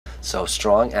So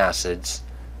strong acids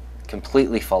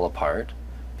completely fall apart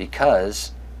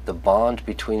because the bond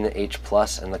between the H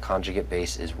plus and the conjugate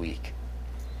base is weak.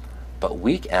 But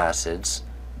weak acids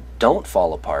don't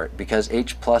fall apart because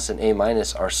H plus and A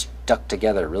minus are stuck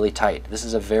together really tight. This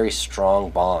is a very strong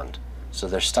bond. So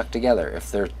they're stuck together.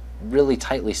 If they're really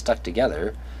tightly stuck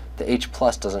together, the H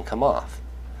plus doesn't come off.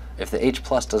 If the H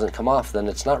plus doesn't come off, then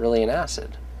it's not really an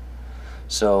acid.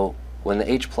 So when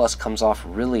the H plus comes off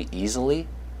really easily,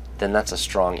 then that's a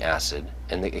strong acid.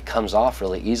 And it comes off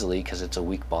really easily because it's a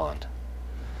weak bond.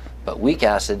 But weak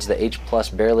acids, the H plus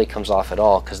barely comes off at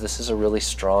all because this is a really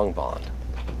strong bond.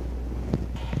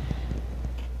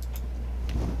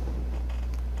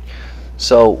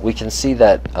 So we can see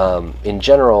that in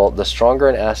general, the stronger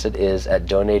an acid is at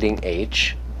donating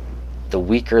H, the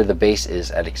weaker the base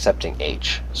is at accepting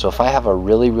H. So if I have a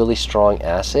really, really strong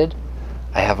acid,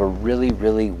 I have a really,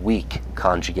 really weak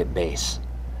conjugate base.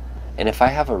 And if I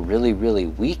have a really, really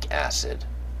weak acid,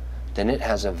 then it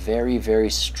has a very, very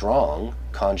strong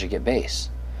conjugate base.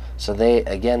 So they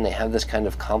have this kind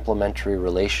of complementary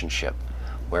relationship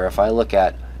where if I look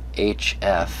at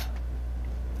HF,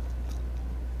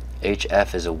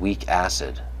 HF is a weak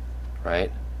acid,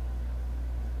 right?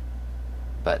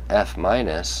 But F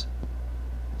minus,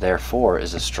 therefore,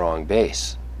 is a strong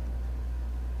base.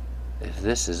 If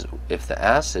the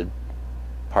acid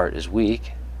part is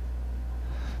weak,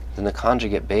 then the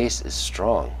conjugate base is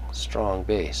strong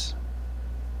base.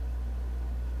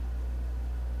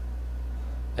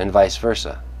 And vice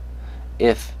versa.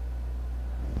 If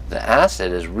the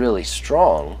acid is really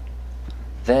strong,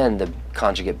 then the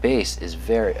conjugate base is a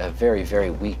very,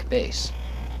 very weak base.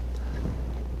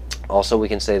 Also, we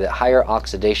can say that higher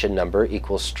oxidation number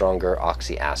equals stronger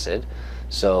oxyacid.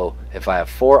 So if I have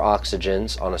 4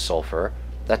 oxygens on a sulfur,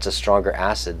 that's a stronger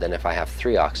acid than if I have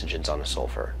 3 oxygens on a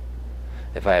sulfur.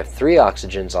 If I have 3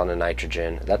 oxygens on a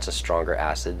nitrogen, that's a stronger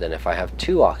acid than if I have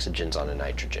 2 oxygens on a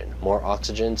nitrogen. More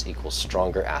oxygens equals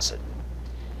stronger acid.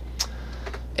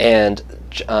 And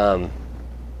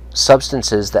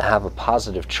substances that have a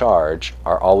positive charge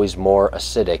are always more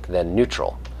acidic than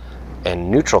neutral.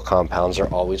 And neutral compounds are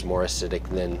always more acidic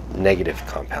than negative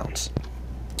compounds.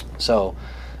 So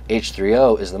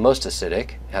H3O is the most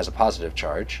acidic, has a positive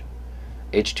charge.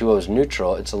 H2O is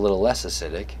neutral, it's a little less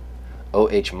acidic.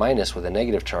 OH minus with a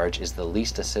negative charge is the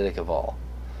least acidic of all.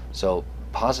 So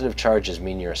positive charges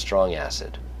mean you're a strong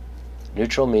acid.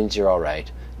 Neutral means you're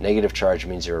alright. Negative charge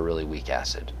means you're a really weak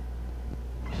acid.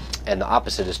 And the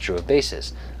opposite is true of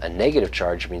bases. A negative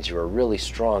charge means you're a really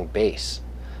strong base.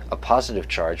 A positive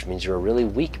charge means you're a really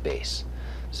weak base.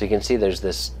 So you can see there's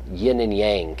this yin and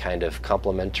yang kind of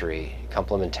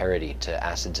complementarity to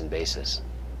acids and bases.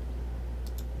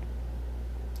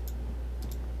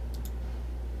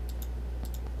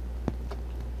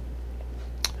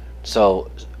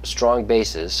 So strong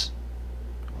bases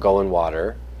go in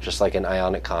water, just like an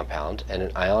ionic compound. And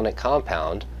an ionic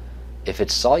compound, if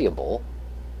it's soluble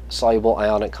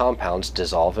ionic compounds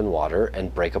dissolve in water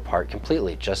and break apart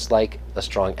completely, just like a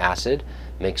strong acid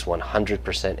makes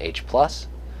 100% H+,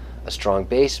 a strong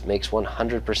base makes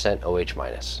 100%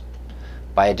 OH-.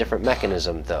 By a different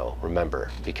mechanism though,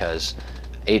 remember, because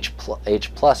H+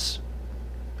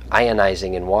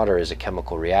 ionizing in water is a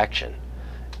chemical reaction.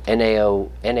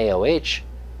 NaOH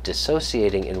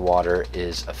dissociating in water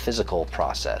is a physical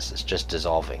process, it's just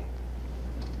dissolving.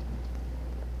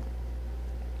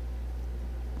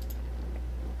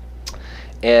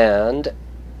 And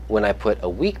when I put a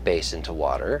weak base into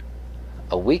water,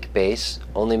 a weak base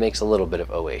only makes a little bit of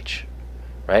OH,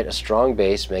 right? A strong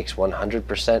base makes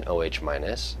 100%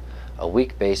 OH-, a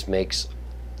weak base makes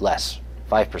less,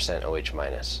 5%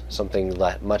 OH-, something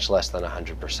much less than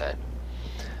 100%.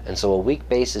 And so a weak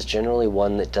base is generally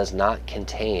one that does not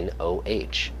contain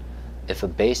OH. If a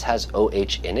base has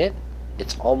OH in it,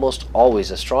 it's almost always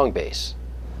a strong base.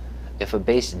 If a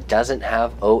base doesn't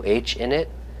have OH in it,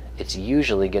 it's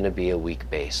usually going to be a weak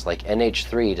base. Like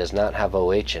NH3 does not have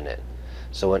OH in it.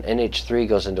 So when NH3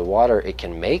 goes into water, it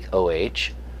can make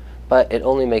OH, but it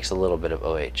only makes a little bit of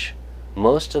OH.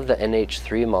 Most of the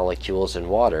NH3 molecules in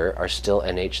water are still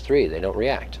NH3. They don't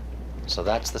react. So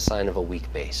that's the sign of a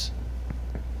weak base.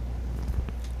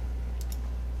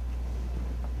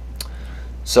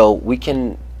 So we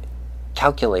can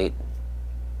calculate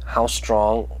how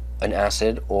strong an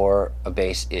acid or a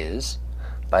base is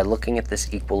by looking at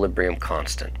this equilibrium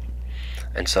constant.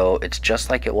 And so it's just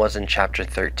like it was in chapter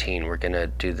 13. We're going to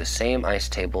do the same ice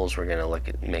tables. We're going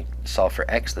to solve for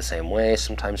x the same way.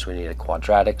 Sometimes we need a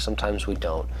quadratic, sometimes we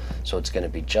don't. So it's going to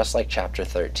be just like chapter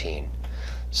 13.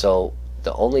 So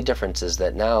the only difference is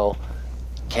that now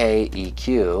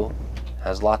KEQ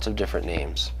has lots of different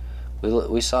names.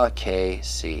 we saw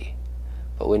Kc,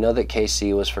 but we know that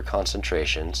Kc was for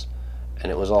concentrations,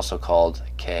 and it was also called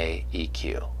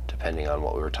Keq, depending on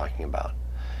what we were talking about.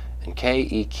 And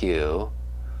Keq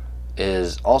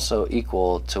is also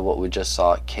equal to what we just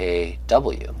saw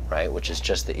Kw, right? Which is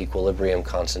just the equilibrium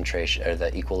concentration, or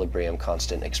the equilibrium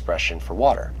constant expression for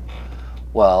water.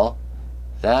 Well,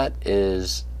 that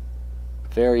is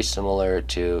very similar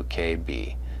to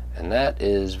Kb, and that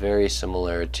is very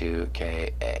similar to Ka,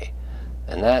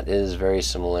 and that is very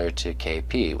similar to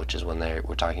Kp, which is when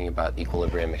we're talking about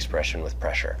equilibrium expression with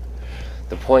pressure.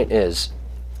 The point is,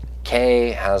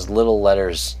 K has little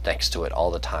letters next to it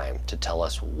all the time to tell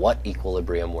us what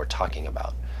equilibrium we're talking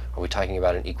about. Are we talking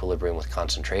about an equilibrium with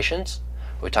concentrations?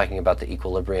 Are we talking about the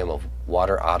equilibrium of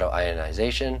water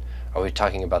autoionization? Are we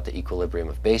talking about the equilibrium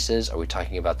of bases? Are we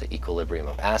talking about the equilibrium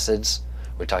of acids?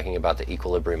 We're talking about the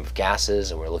equilibrium of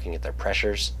gases, and we're looking at their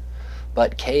pressures.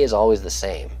 But K is always the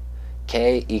same.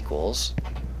 K equals,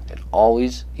 it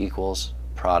always equals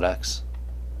products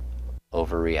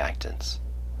over reactants.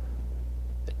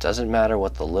 It doesn't matter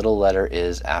what the little letter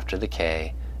is after the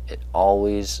K, we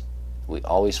always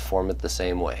form it the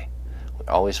same way. We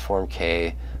always form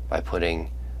K by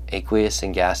putting aqueous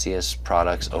and gaseous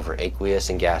products over aqueous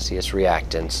and gaseous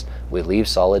reactants. We leave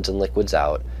solids and liquids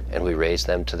out, and we raise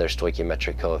them to their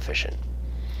stoichiometric coefficient.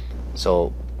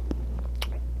 So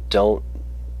don't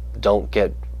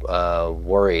get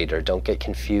worried, or don't get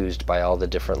confused by all the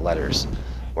different letters.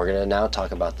 We're going to now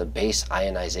talk about the base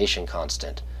ionization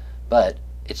constant, but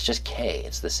it's just K.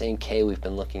 It's the same K we've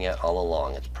been looking at all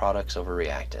along. It's products over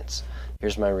reactants.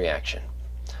 Here's my reaction.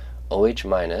 OH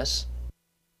minus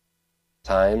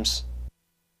times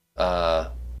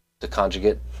the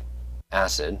conjugate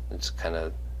acid. It's kind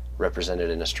of represented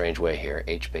in a strange way here,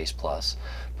 H base plus.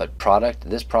 But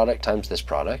this product times this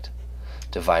product,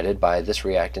 divided by this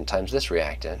reactant times this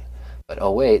reactant. But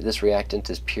oh wait, this reactant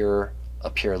is a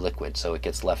pure liquid, so it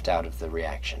gets left out of the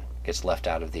reaction, gets left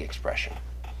out of the expression.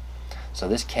 So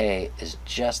this K is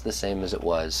just the same as it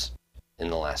was in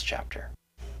the last chapter.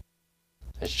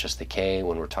 It's just the K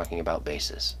when we're talking about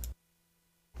bases.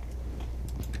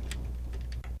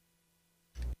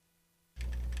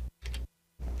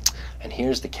 And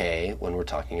here's the K when we're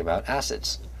talking about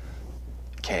acids,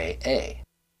 Ka.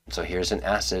 So here's an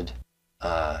acid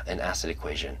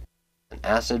equation. An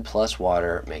acid plus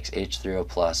water makes H3O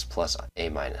plus A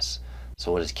minus.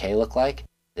 So what does K look like?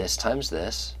 This times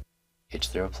this,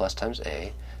 H3O plus times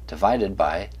A, divided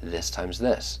by this times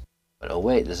this. But oh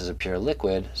wait, this is a pure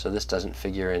liquid, so this doesn't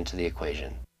figure into the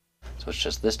equation. So it's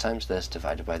just this times this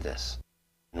divided by this.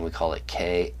 And we call it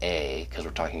Ka because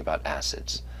we're talking about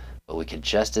acids. But we could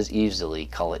just as easily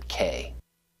call it K,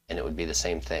 and it would be the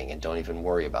same thing, and don't even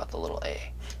worry about the little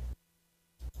a.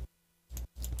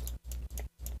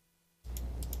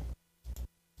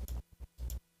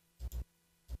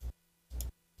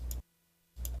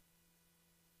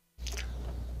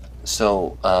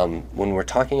 So when we're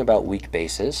talking about weak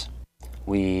bases,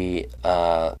 we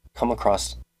come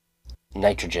across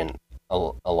nitrogen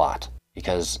a lot,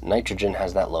 because nitrogen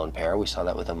has that lone pair. We saw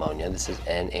that with ammonia. This is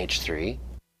NH3.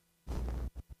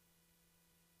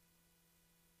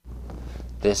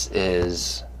 This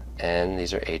is N,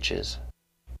 these are H's.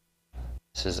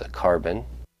 This is a carbon.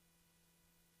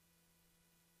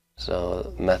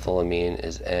 So methylamine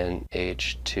is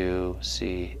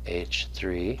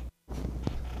NH2CH3.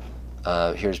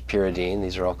 Here's pyridine.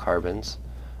 These are all carbons.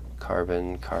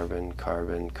 Carbon, carbon,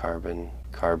 carbon, carbon,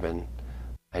 carbon,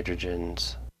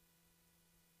 hydrogens.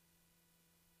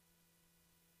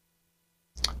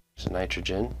 There's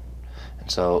nitrogen. And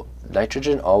so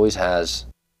nitrogen always has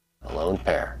a lone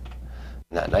pair.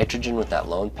 And that nitrogen with that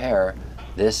lone pair,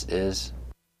 this is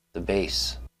the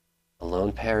base. A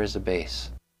lone pair is a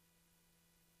base.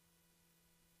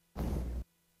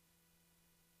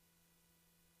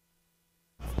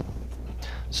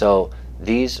 So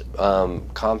these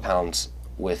compounds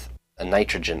with a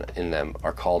nitrogen in them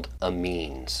are called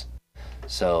amines.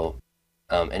 So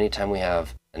anytime we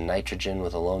have a nitrogen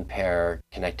with a lone pair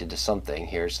connected to something,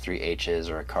 here's 3 H's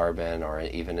or a carbon, or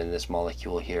even in this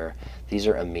molecule here, these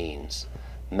are amines.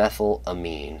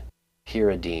 Methylamine,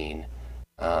 pyridine,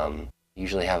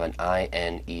 usually have an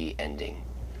INE ending,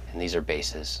 and these are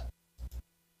bases,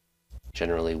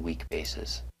 generally weak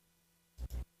bases.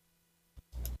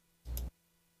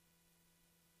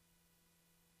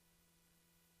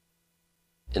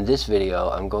 In this video,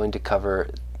 I'm going to cover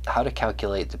how to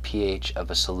calculate the pH of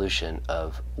a solution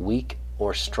of weak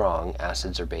or strong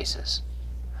acids or bases.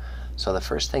 So the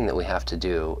first thing that we have to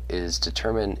do is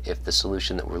determine if the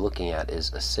solution that we're looking at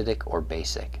is acidic or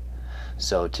basic.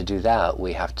 So to do that,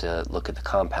 we have to look at the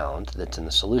compound that's in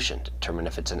the solution to determine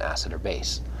if it's an acid or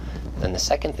base. Then the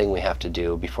second thing we have to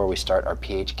do before we start our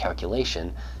pH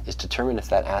calculation is determine if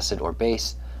that acid or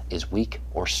base is weak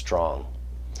or strong.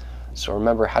 So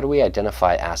remember, how do we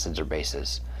identify acids or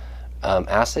bases?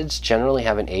 Acids generally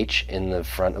have an H in the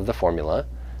front of the formula.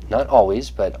 Not always,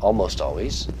 but almost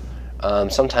always.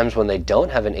 Sometimes when they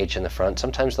don't have an H in the front,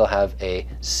 sometimes they'll have a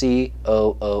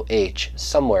COOH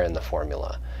somewhere in the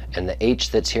formula. And the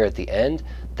H that's here at the end,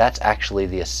 that's actually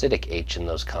the acidic H in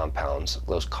those compounds,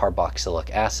 those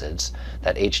carboxylic acids.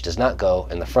 That H does not go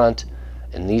in the front.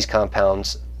 In these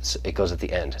compounds, it goes at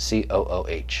the end,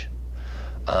 COOH.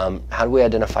 How do we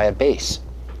identify a base?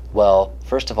 Well,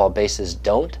 first of all, bases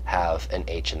don't have an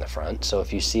H in the front. So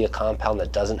if you see a compound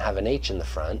that doesn't have an H in the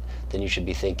front, then you should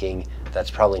be thinking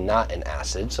that's probably not an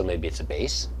acid, so maybe it's a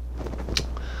base.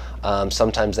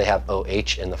 Sometimes they have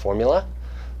OH in the formula,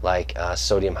 like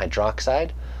sodium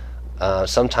hydroxide.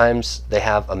 Sometimes they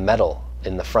have a metal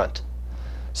in the front.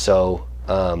 So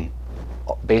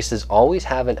bases always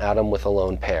have an atom with a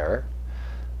lone pair.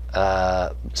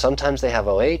 Sometimes they have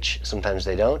OH, sometimes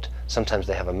they don't. Sometimes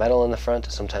they have a metal in the front,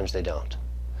 sometimes they don't.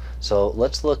 So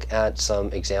let's look at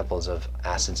some examples of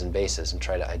acids and bases and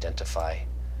try to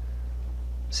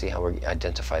see how we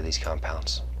identify these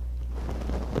compounds.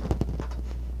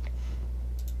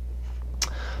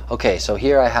 Okay, so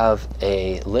here I have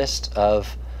a list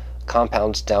of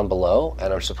compounds down below,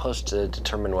 and I'm supposed to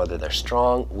determine whether they're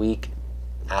strong, weak,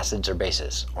 acids, or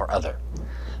bases, or other.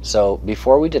 So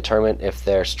before we determine if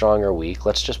they're strong or weak,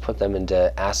 let's just put them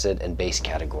into acid and base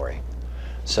category.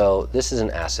 So this is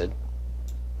an acid.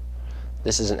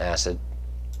 This is an acid.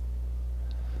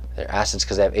 They're acids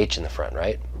because they have H in the front,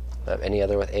 right? Have any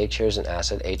other with H? Here's an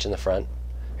acid, H in the front.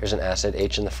 Here's an acid,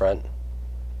 H in the front.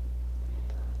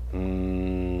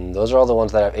 Those are all the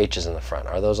ones that have H's in the front.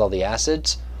 Are those all the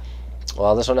acids?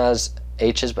 Well, this one has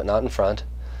H's but not in front.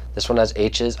 This one has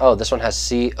H's. Oh, this one has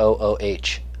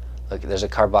COOH. Look, there's a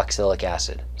carboxylic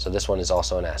acid, so this one is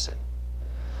also an acid.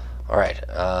 All right,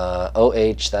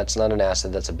 OH, that's not an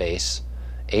acid, that's a base.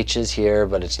 H is here,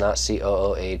 but it's not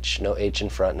COOH, no H in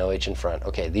front, no H in front.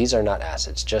 Okay, these are not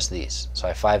acids, just these. So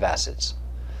I have 5 acids.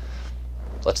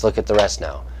 Let's look at the rest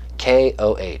now.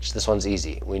 KOH, this one's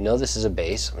easy. We know this is a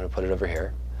base. I'm going to put it over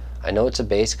here. I know it's a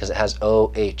base because it has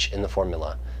OH in the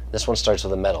formula. This one starts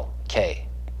with a metal, K.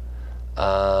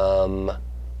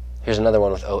 Here's another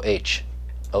one with OH.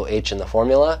 OH in the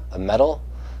formula, a metal,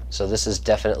 so this is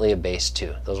definitely a base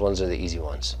too. Those ones are the easy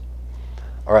ones.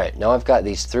 Alright, now I've got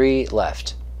these 3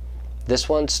 left. This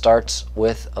one starts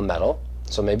with a metal,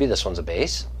 so maybe this one's a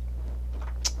base.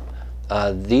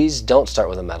 These don't start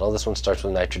with a metal. This one starts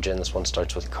with nitrogen, this one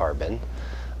starts with carbon.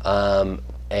 And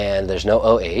there's no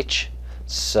OH,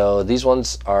 so these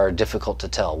ones are difficult to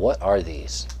tell. What are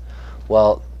these?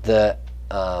 Well,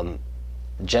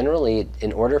 generally,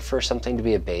 in order for something to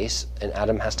be a base, an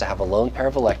atom has to have a lone pair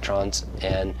of electrons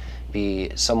and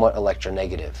be somewhat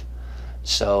electronegative.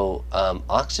 So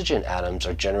oxygen atoms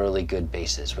are generally good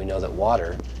bases. We know that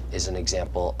water is an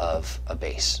example of a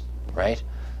base, right?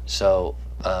 So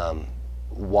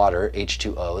water,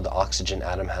 H2O, the oxygen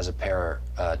atom has a pair,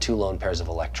 2 lone pairs of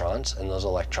electrons, and those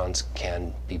electrons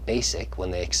can be basic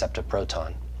when they accept a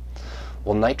proton.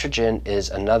 Well, nitrogen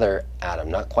is another atom,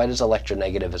 not quite as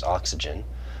electronegative as oxygen,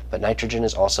 but nitrogen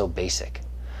is also basic.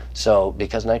 So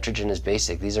because nitrogen is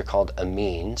basic, these are called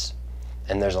amines,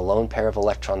 and there's a lone pair of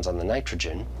electrons on the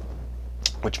nitrogen,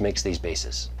 which makes these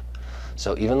bases.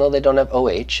 So even though they don't have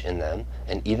OH in them,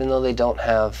 and even though they don't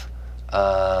have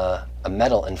a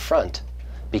metal in front,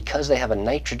 because they have a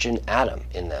nitrogen atom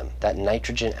in them, that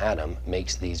nitrogen atom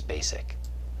makes these basic.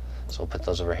 So we'll put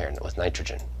those over here with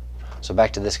nitrogen. So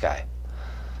back to this guy.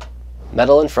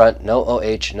 Metal in front, no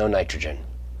OH, no nitrogen.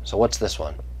 So what's this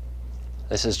one?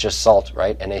 This is just salt,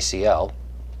 right? NaCl.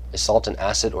 Is salt an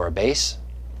acid or a base?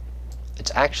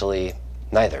 It's actually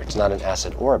neither. It's not an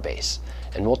acid or a base.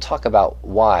 And we'll talk about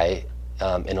why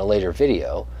in a later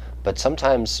video, but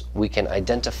sometimes we can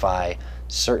identify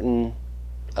certain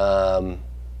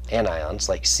anions,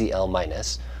 like Cl-.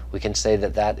 We can say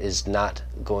that that is not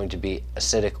going to be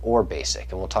acidic or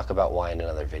basic, and we'll talk about why in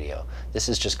another video. This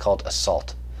is just called a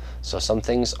salt. So some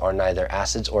things are neither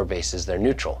acids or bases, they're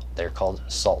neutral. They're called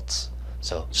salts.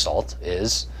 So salt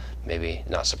is, maybe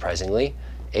not surprisingly,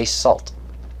 a salt,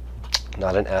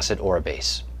 not an acid or a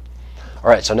base.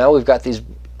 Alright, so now we've got these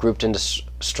grouped into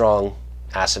strong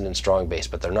acid and strong base,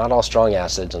 but they're not all strong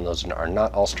acids and those are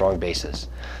not all strong bases.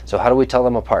 So how do we tell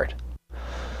them apart?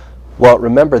 Well,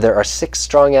 remember there are 6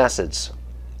 strong acids: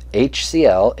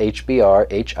 HCl, HBr,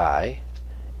 HI,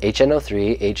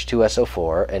 HNO3,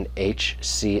 H2SO4, and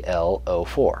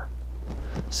HClO4.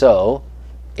 So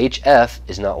HF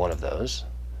is not one of those.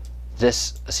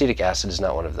 This acetic acid is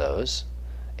not one of those.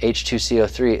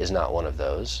 H2CO3 is not one of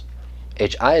those.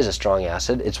 HI is a strong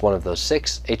acid, it's one of those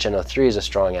 6. HNO3 is a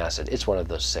strong acid, it's one of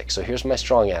those 6. So here's my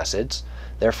strong acids,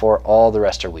 therefore all the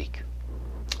rest are weak.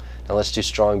 Now let's do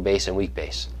strong base and weak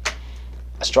base.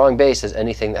 A strong base is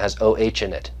anything that has OH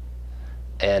in it,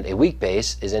 and a weak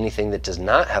base is anything that does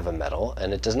not have a metal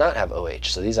and it does not have OH.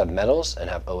 So these have metals and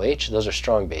have OH, those are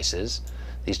strong bases.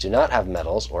 These do not have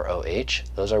metals or OH,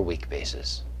 those are weak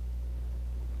bases.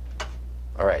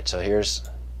 Alright, so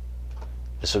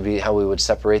this would be how we would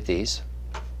separate these,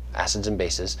 acids and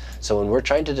bases. So when we're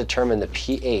trying to determine the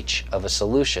pH of a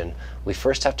solution, we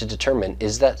first have to determine,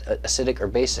 is that acidic or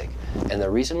basic? And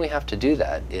the reason we have to do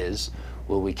that is,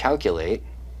 will we calculate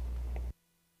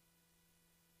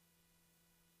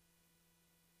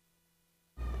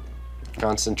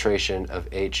concentration of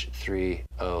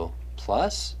H3O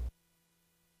plus,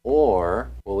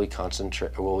 or will we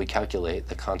calculate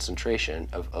the concentration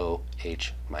of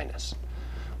OH minus?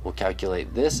 We'll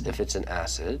calculate this if it's an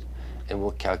acid, and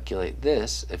we'll calculate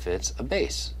this if it's a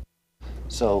base.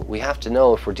 So we have to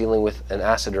know if we're dealing with an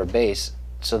acid or a base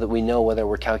so that we know whether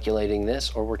we're calculating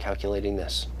this or we're calculating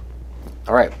this.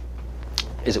 All right,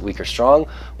 is it weak or strong?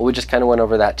 Well, we just kind of went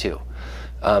over that too.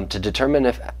 To determine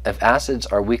if acids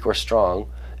are weak or strong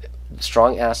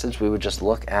acids, we would just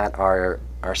look at our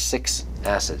 6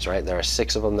 acids, right? There are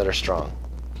 6 of them that are strong.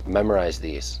 Memorize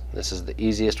these. This is the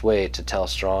easiest way to tell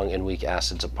strong and weak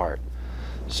acids apart.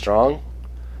 Strong,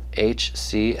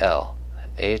 HCl,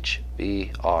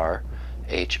 HBr,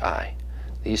 HI.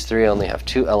 These 3 only have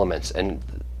 2 elements, and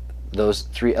those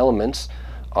 3 elements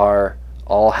are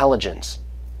all halogens,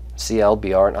 Cl,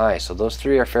 Br, and I. So those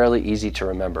 3 are fairly easy to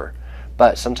remember.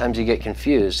 But sometimes you get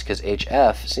confused because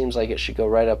HF seems like it should go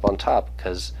right up on top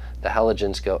because the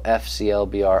halogens go F, Cl,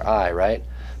 Br, I, right?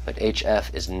 But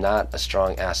HF is not a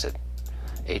strong acid.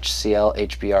 HCl,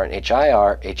 HBr, and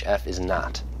HIR, HF is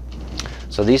not.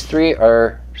 So these 3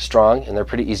 are strong and they're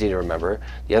pretty easy to remember.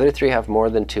 The other 3 have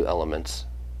more than 2 elements.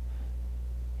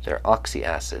 They're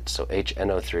oxyacids, so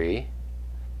HNO3,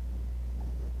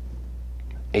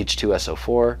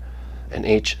 H2SO4, and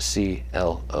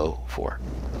HClO4.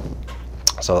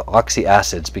 So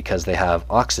oxyacids because they have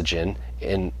oxygen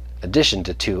in addition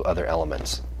to 2 other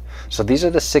elements. So these are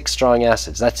the 6 strong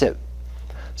acids, that's it.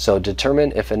 So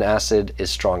determine if an acid is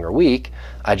strong or weak,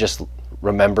 I just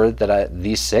remember that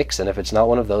these 6, and if it's not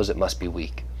one of those, it must be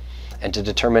weak. And to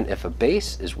determine if a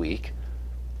base is weak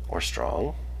or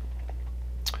strong,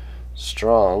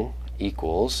 strong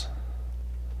equals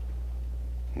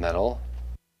metal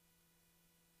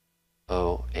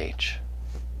OH.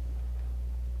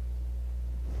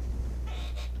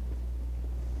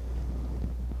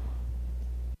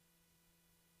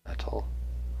 Metal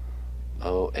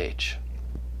OH.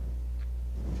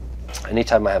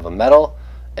 Anytime I have a metal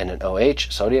and an OH,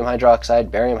 sodium hydroxide,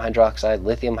 barium hydroxide,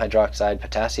 lithium hydroxide,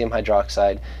 potassium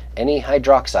hydroxide, any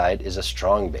hydroxide is a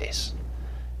strong base.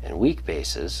 And weak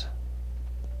bases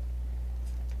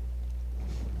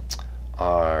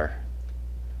are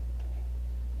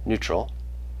neutral,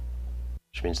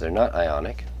 which means they're not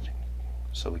ionic,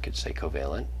 so we could say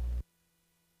covalent.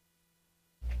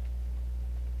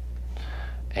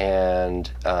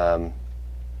 And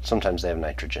sometimes they have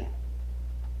nitrogen.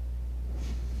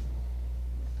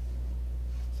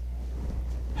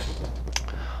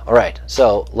 All right,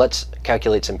 so let's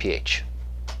calculate some pH.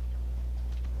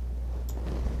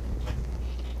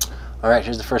 All right,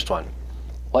 here's the first one.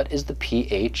 What is the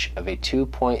pH of a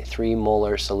 2.3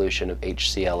 molar solution of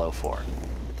HClO4?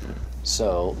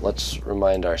 So let's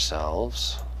remind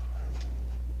ourselves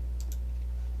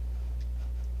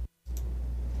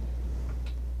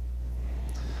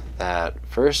that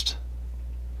first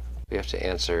we have to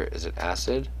answer, is it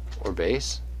acid or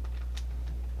base?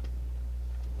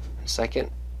 And second,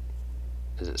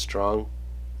 is it strong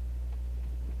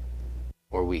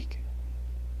or weak?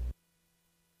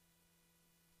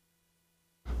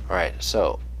 All right,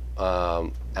 so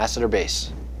acid or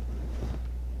base?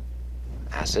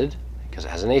 Acid, because it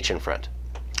has an H in front.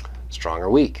 Strong or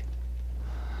weak?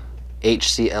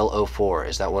 HClO4,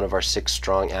 is that one of our 6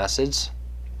 strong acids?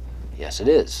 Yes, it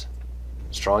is.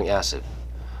 Strong acid.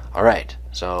 All right,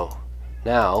 so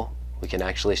now we can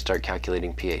actually start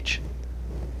calculating pH.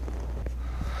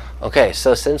 Okay,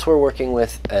 so since we're working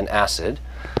with an acid,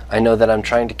 I know that I'm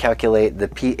trying to calculate the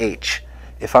pH.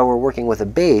 If I were working with a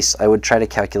base, I would try to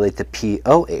calculate the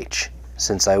pOH,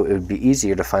 since it would be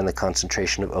easier to find the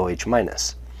concentration of OH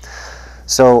minus.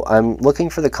 So I'm looking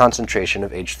for the concentration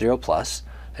of H3O plus.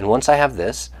 And once I have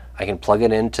this, I can plug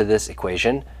it into this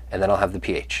equation, and then I'll have the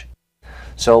pH.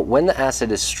 So when the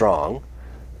acid is strong,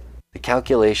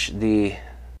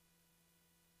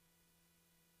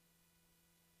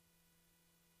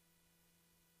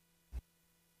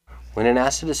 when an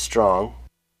acid is strong,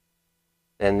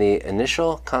 then the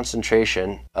initial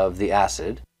concentration of the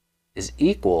acid is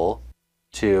equal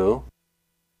to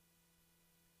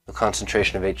the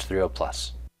concentration of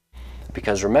H3O+.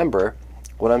 Because remember,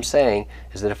 what I'm saying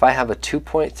is that if I have a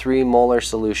 2.3 molar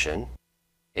solution,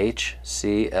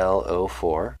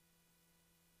 HClO4,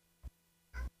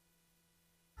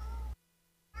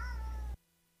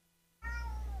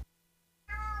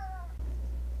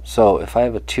 so if I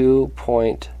have a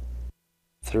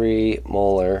 2.3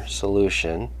 molar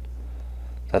solution,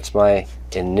 that's my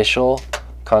initial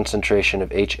concentration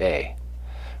of HA,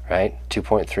 right?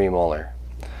 2.3 molar.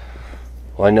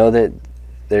 Well, I know that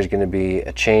there's going to be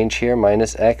a change here,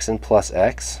 minus X and plus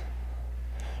X,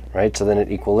 right? So then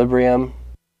at equilibrium,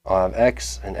 I'll have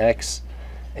X, and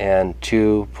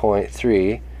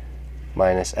 2.3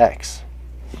 minus X.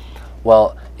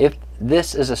 Well, if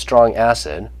this is a strong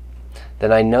acid,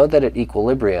 then I know that at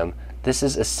equilibrium, this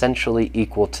is essentially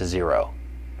equal to 0.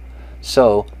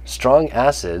 So strong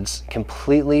acids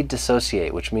completely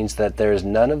dissociate, which means that there is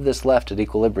none of this left at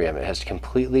equilibrium. It has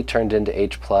completely turned into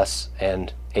H plus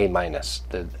and A minus,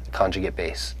 the conjugate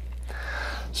base.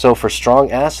 So for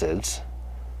strong acids,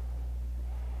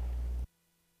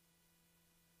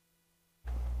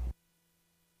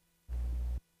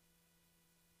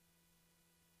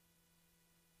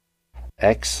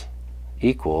 X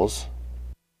equals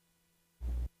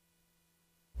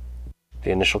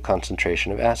the initial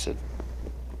concentration of acid.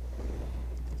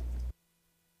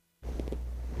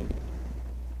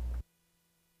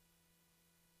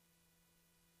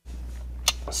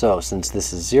 So since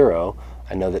this is 0,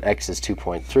 I know that X is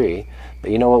 2.3, but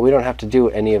you know what? We don't have to do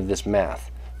any of this math.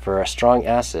 For a strong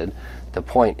acid, the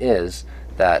point is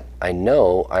that I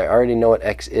already know what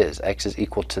X is. X is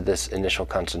equal to this initial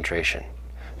concentration.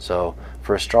 So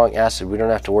for a strong acid, we don't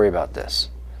have to worry about this.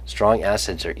 Strong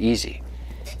acids are easy.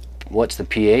 What's the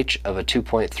pH of a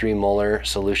 2.3 molar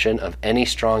solution of any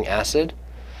strong acid?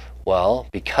 Well,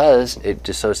 because it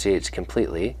dissociates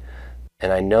completely,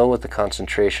 and I know what the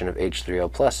concentration of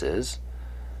H3O+ is,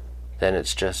 then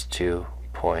it's just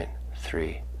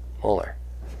 2.3 molar.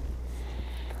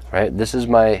 Right? This is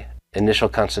my initial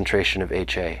concentration of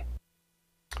HA.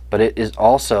 But it is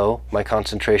also my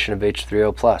concentration of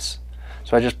H3O+.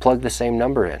 So I just plug the same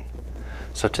number in.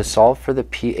 So to solve for the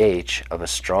pH of a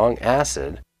strong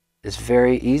acid is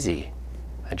very easy.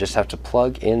 I just have to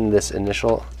plug in this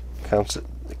initial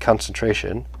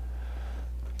concentration,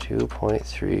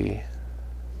 2.3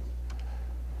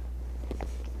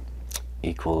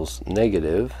 equals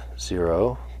negative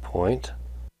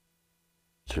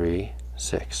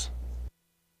 0.36.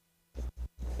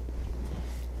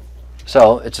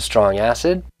 So it's a strong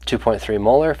acid, 2.3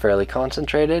 molar, fairly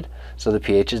concentrated, so the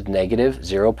pH is negative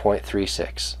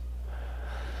 0.36.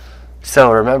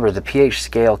 So remember, the pH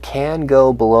scale can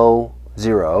go below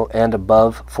 0 and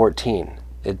above 14.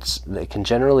 It can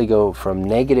generally go from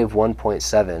negative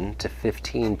 1.7 to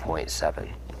 15.7.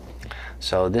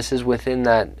 So this is within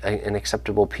an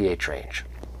acceptable pH range.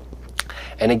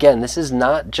 And again, this is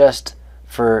not just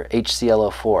for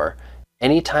HClO4.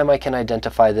 Anytime I can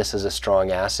identify this as a strong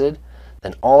acid,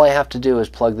 then all I have to do is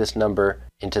plug this number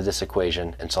into this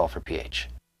equation and solve for pH.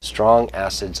 Strong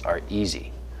acids are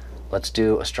easy. Let's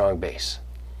do a strong base.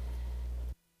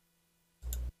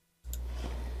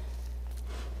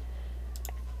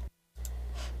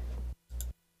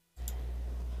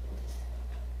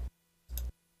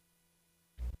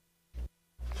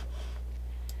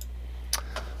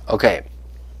 Okay,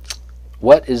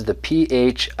 what is the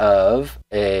pH of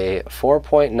a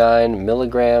 4.9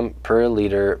 milligram per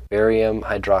liter barium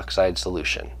hydroxide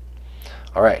solution?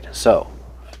 All right, so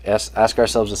ask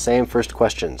ourselves the same first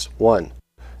questions. 1,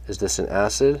 is this an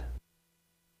acid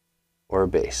or a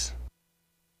base?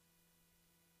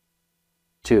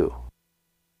 2,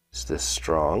 is this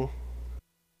strong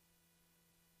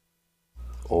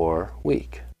or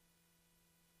weak?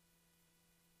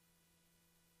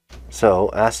 So,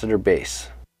 acid or base?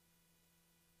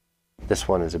 This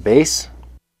one is a base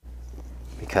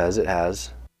because it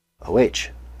has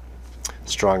OH.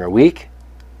 Strong or weak?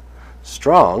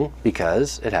 Strong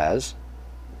because it has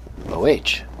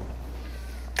OH.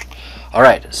 All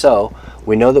right, so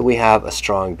we know that we have a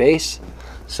strong base,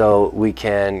 so we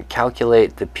can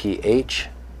calculate the pH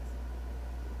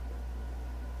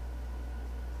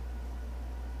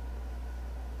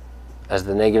as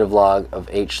the negative log of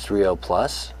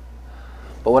H3O+.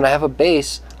 But when I have a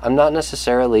base, I'm not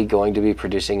necessarily going to be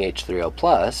producing H3O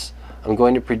plus. I'm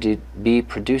going to be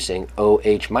producing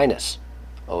OH minus.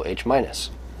 OH minus.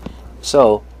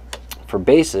 So for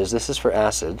bases, this is for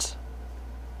acids.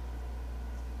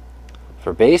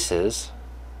 For bases,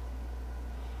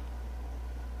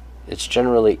 it's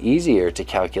generally easier to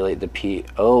calculate the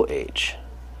POH,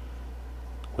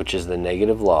 which is the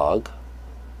negative log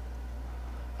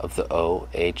of the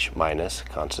OH minus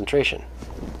concentration.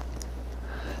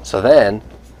 So then,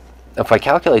 if I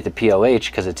calculate the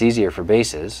POH, because it's easier for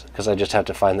bases, because I just have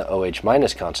to find the OH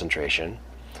minus concentration,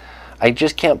 I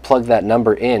just can't plug that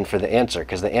number in for the answer,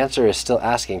 because the answer is still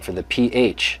asking for the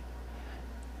pH.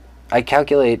 I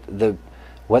calculate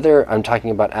whether I'm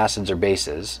talking about acids or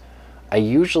bases, I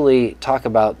usually talk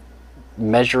about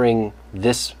measuring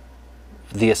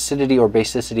the acidity or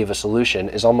basicity of a solution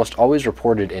is almost always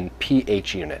reported in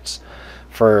pH units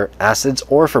for acids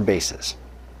or for bases.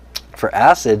 For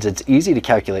acids, it's easy to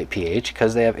calculate pH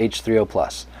because they have H3O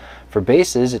plus. For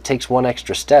bases, it takes one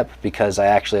extra step because I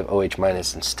actually have OH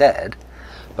minus instead.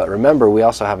 But remember, we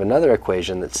also have another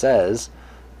equation that says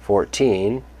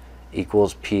 14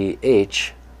 equals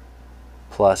pH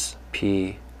plus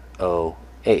POH.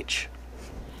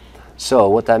 So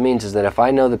what that means is that if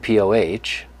I know the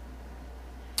POH,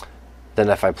 then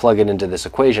if I plug it into this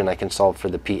equation, I can solve for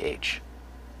the pH.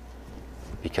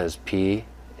 Because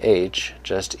pH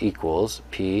just equals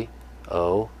POH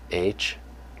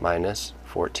minus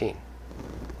 14.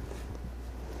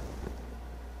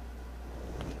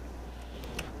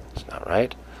 It's not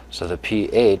right. So the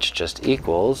pH just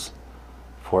equals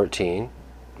 14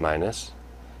 minus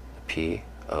the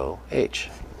POH.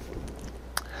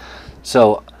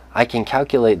 So I can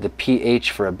calculate the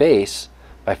pH for a base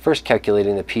by first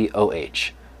calculating the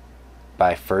POH,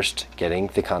 by first getting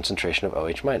the concentration of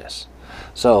OH minus.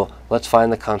 So let's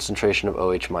find the concentration of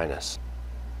OH minus.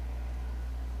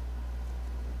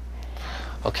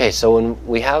 Okay, so when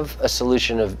we have a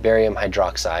solution of barium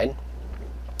hydroxide,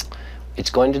 it's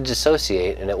going to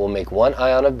dissociate and it will make one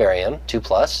ion of barium,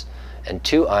 2+, and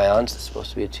two ions, there's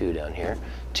supposed to be a 2 down here,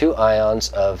 2 ions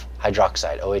of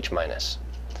hydroxide, OH minus.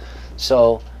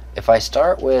 So if I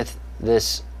start with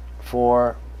this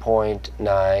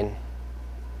 4.9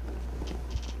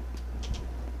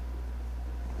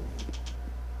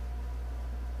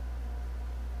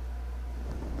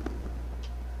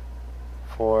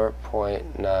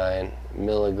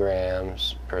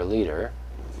 milligrams per liter,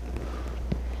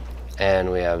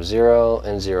 and we have 0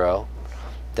 and 0,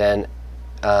 then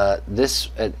this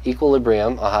at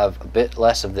equilibrium I'll have a bit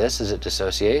less of this as it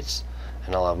dissociates,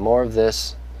 and I'll have more of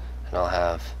this, and I'll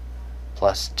have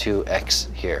plus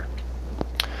 2x here.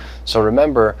 So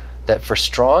remember that for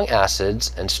strong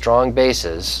acids and strong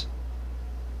bases,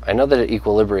 I know that at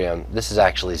equilibrium this is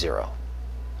actually 0.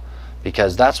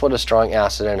 Because that's what a strong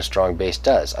acid and a strong base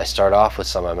does. I start off with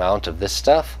some amount of this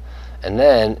stuff, and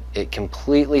then it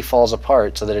completely falls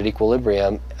apart so that at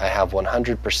equilibrium I have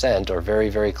 100% or very,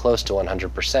 very close to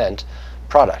 100%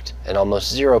 product and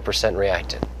almost 0%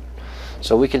 reactant.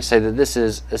 So we can say that this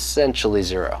is essentially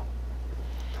 0.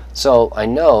 So I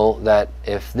know that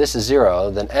if this is 0,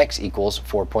 then X equals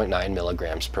 4.9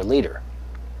 milligrams per liter.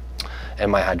 And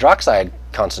my hydroxide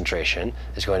concentration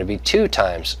is going to be 2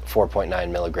 times 4.9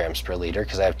 milligrams per liter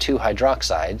because I have 2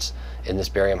 hydroxides in this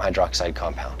barium hydroxide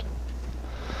compound.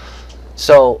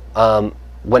 So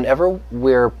whenever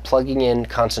we're plugging in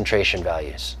concentration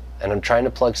values, and I'm trying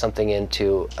to plug something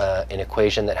into an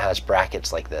equation that has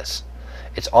brackets like this,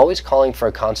 it's always calling for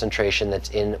a concentration that's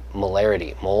in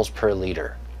molarity, moles per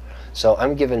liter. So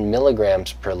I'm given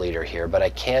milligrams per liter here, but I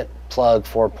can't plug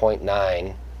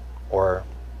 4.9 or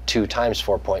 2 times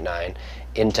 4.9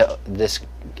 into this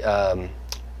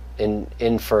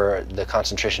in for the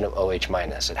concentration of OH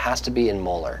minus. It has to be in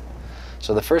molar.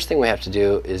 So the first thing we have to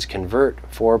do is convert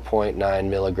 4.9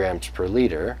 milligrams per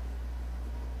liter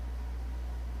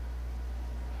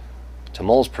to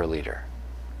moles per liter.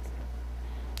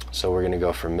 So we're going to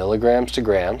go from milligrams to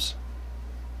grams,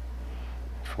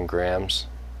 from grams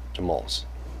to moles.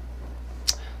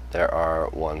 There are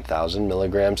 1,000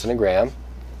 milligrams in a gram,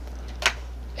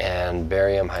 and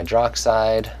barium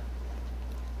hydroxide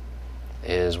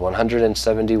is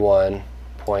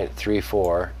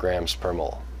 171.34 grams per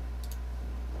mole.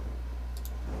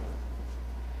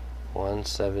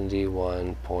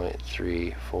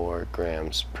 171.34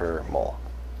 grams per mole.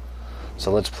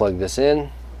 So let's plug this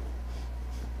in.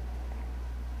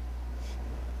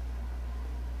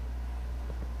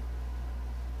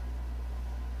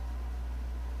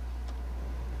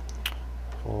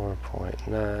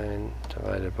 .9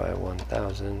 divided by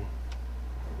 1,000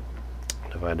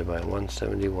 divided by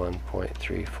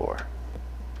 171.34.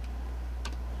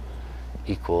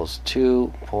 equals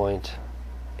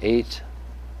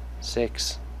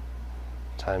 2.86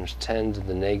 times 10 to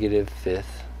the negative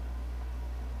fifth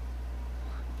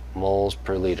moles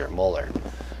per liter, molar.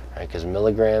 Right, because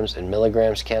milligrams and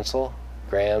milligrams cancel,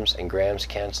 grams and grams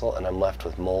cancel, and I'm left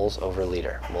with moles over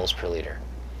liter, moles per liter.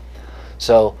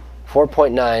 So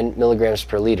 4.9 milligrams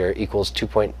per liter equals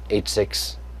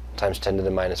 2.86 times 10 to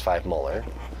the minus 5 molar.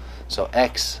 So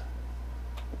X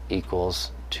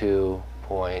equals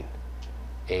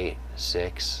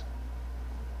 2.86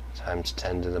 times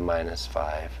 10 to the minus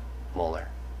 5 molar.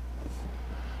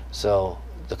 So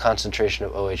the concentration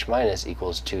of OH minus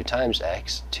equals 2 times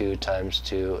X, 2 times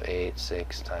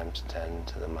 286 times 10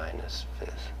 to the minus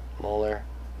 5th molar.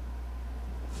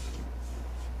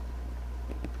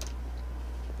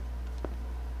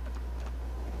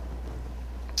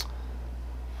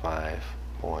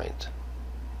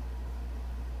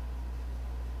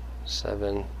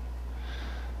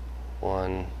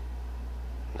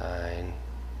 $5.719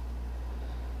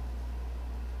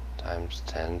 times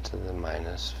 10 to the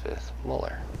minus 5th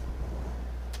molar.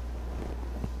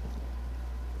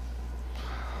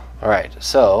 Alright,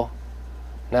 so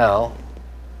now,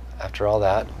 after all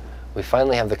that, we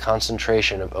finally have the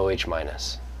concentration of OH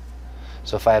minus.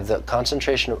 So if I have the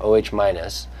concentration of OH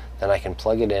minus, then I can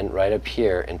plug it in right up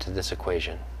here into this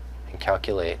equation and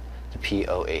calculate the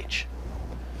POH.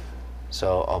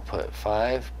 So I'll put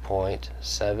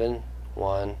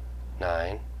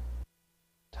 5.719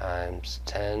 times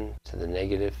 10 to the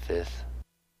negative 5th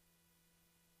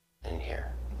in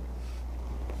here.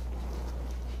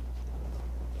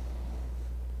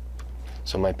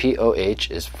 So my POH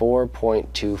is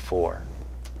 4.24.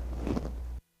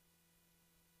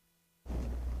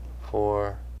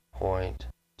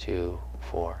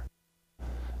 4.24.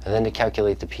 And then to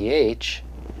calculate the pH,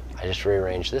 I just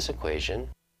rearrange this equation.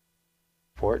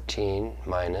 14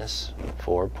 minus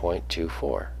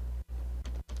 4.24.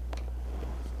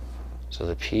 So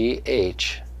the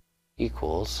pH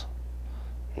equals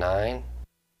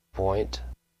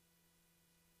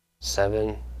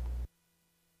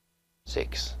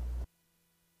 9.76.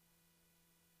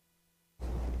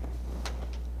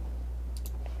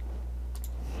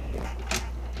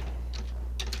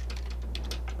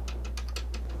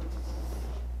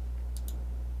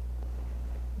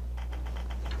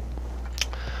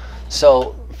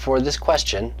 So for this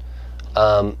question,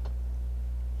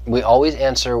 we always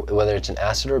answer whether it's an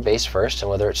acid or a base first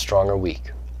and whether it's strong or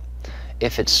weak.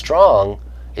 If it's strong,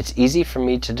 it's easy for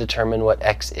me to determine what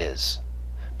X is,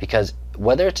 because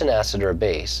whether it's an acid or a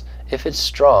base, if it's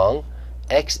strong,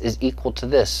 X is equal to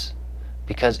this,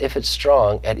 because if it's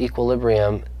strong, at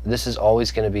equilibrium, this is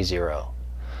always going to be 0.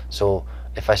 So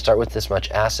if I start with this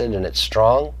much acid and it's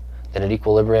strong, then at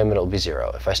equilibrium it will be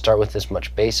 0. If I start with this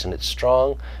much base and it's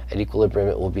strong, at equilibrium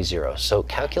it will be 0. So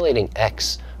calculating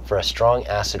X for a strong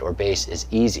acid or base is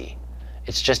easy.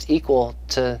 It's just equal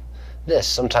to this.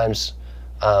 Sometimes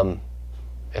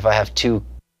if I have 2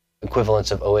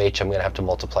 equivalents of OH, I'm going to have to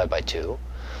multiply by 2.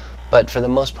 But for the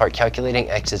most part, calculating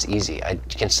X is easy. I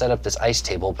can set up this ice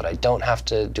table, but I don't have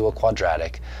to do a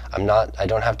quadratic. I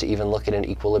don't have to even look at an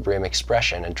equilibrium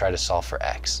expression and try to solve for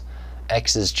X.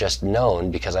 X is just known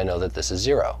because I know that this is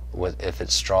 0, if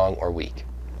it's strong or weak.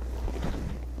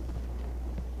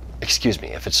 Excuse me,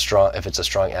 if it's a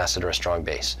strong acid or a strong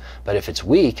base. But if it's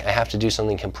weak, I have to do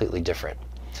something completely different.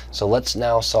 So let's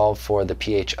now solve for the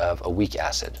pH of a weak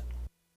acid.